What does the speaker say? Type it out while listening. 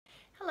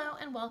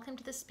and welcome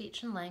to the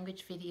Speech and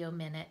Language Video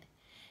Minute.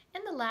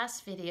 In the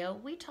last video,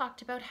 we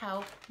talked about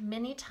how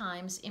many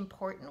times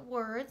important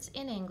words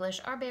in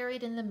English are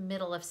buried in the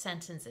middle of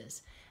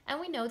sentences, and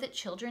we know that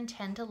children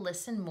tend to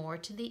listen more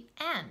to the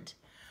end.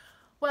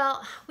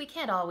 Well, we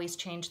can't always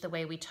change the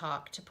way we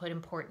talk to put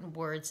important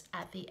words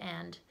at the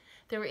end.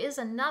 There is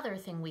another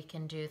thing we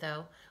can do,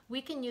 though.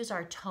 We can use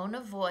our tone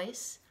of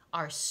voice,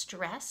 our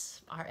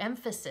stress, our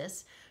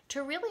emphasis,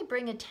 to really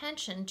bring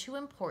attention to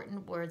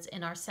important words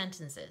in our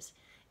sentences.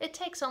 It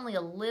takes only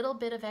a little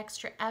bit of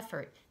extra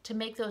effort to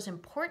make those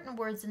important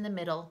words in the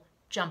middle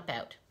jump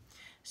out.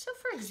 So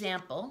for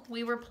example,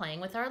 we were playing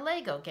with our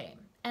Lego game,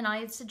 and I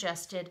had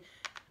suggested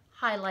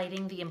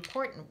highlighting the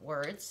important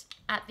words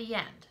at the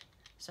end.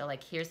 So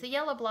like, here's the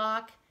yellow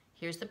block,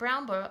 here's the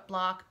brown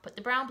block, put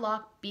the brown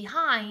block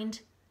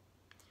behind,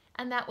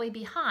 and that way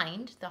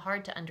behind, the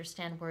hard to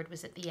understand word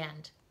was at the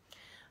end.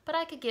 But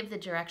I could give the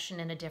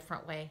direction in a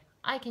different way.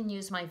 I can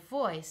use my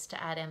voice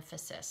to add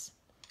emphasis.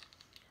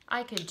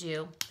 I could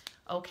do,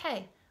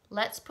 okay,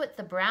 let's put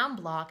the brown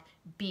block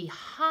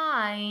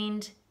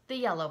behind the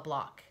yellow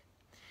block.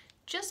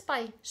 Just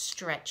by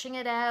stretching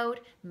it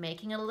out,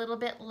 making it a little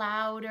bit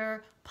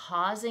louder,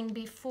 pausing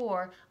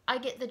before, I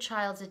get the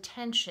child's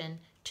attention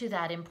to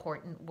that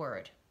important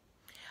word.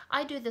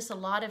 I do this a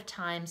lot of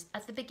times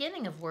at the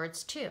beginning of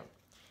words too.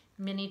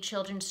 Many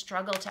children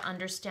struggle to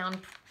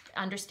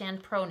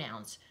understand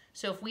pronouns.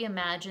 So if we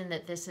imagine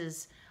that this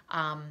is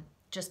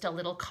just a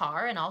little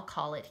car, and I'll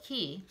call it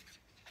he,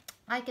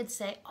 I could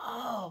say,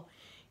 oh,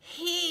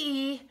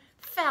 he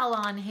fell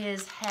on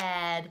his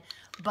head,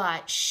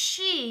 but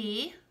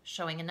she,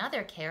 showing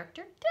another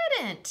character,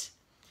 didn't.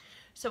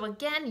 So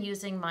again,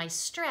 using my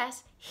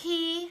stress,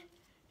 he,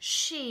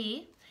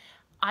 she,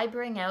 I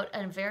bring out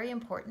a very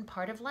important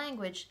part of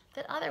language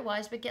that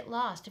otherwise would get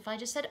lost if I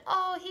just said,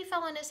 oh, he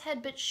fell on his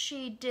head, but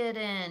she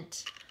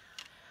didn't.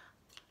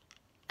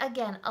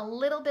 Again, a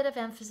little bit of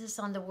emphasis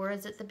on the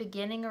words at the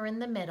beginning or in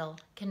the middle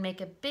can make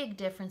a big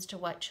difference to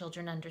what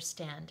children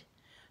understand.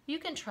 You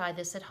can try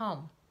this at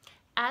home.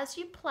 As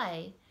you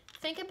play,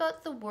 think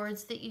about the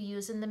words that you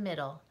use in the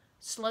middle.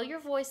 Slow your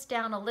voice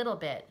down a little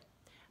bit,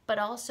 but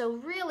also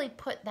really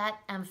put that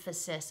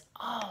emphasis,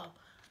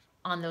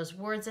 on those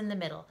words in the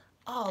middle.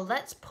 Oh,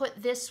 let's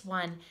put this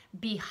one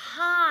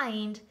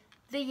behind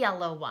the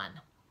yellow one.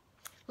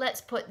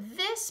 Let's put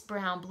this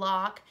brown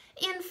block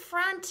in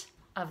front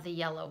of the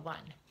yellow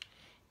one.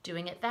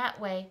 Doing it that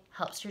way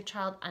helps your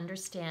child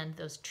understand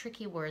those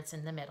tricky words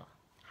in the middle.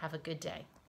 Have a good day.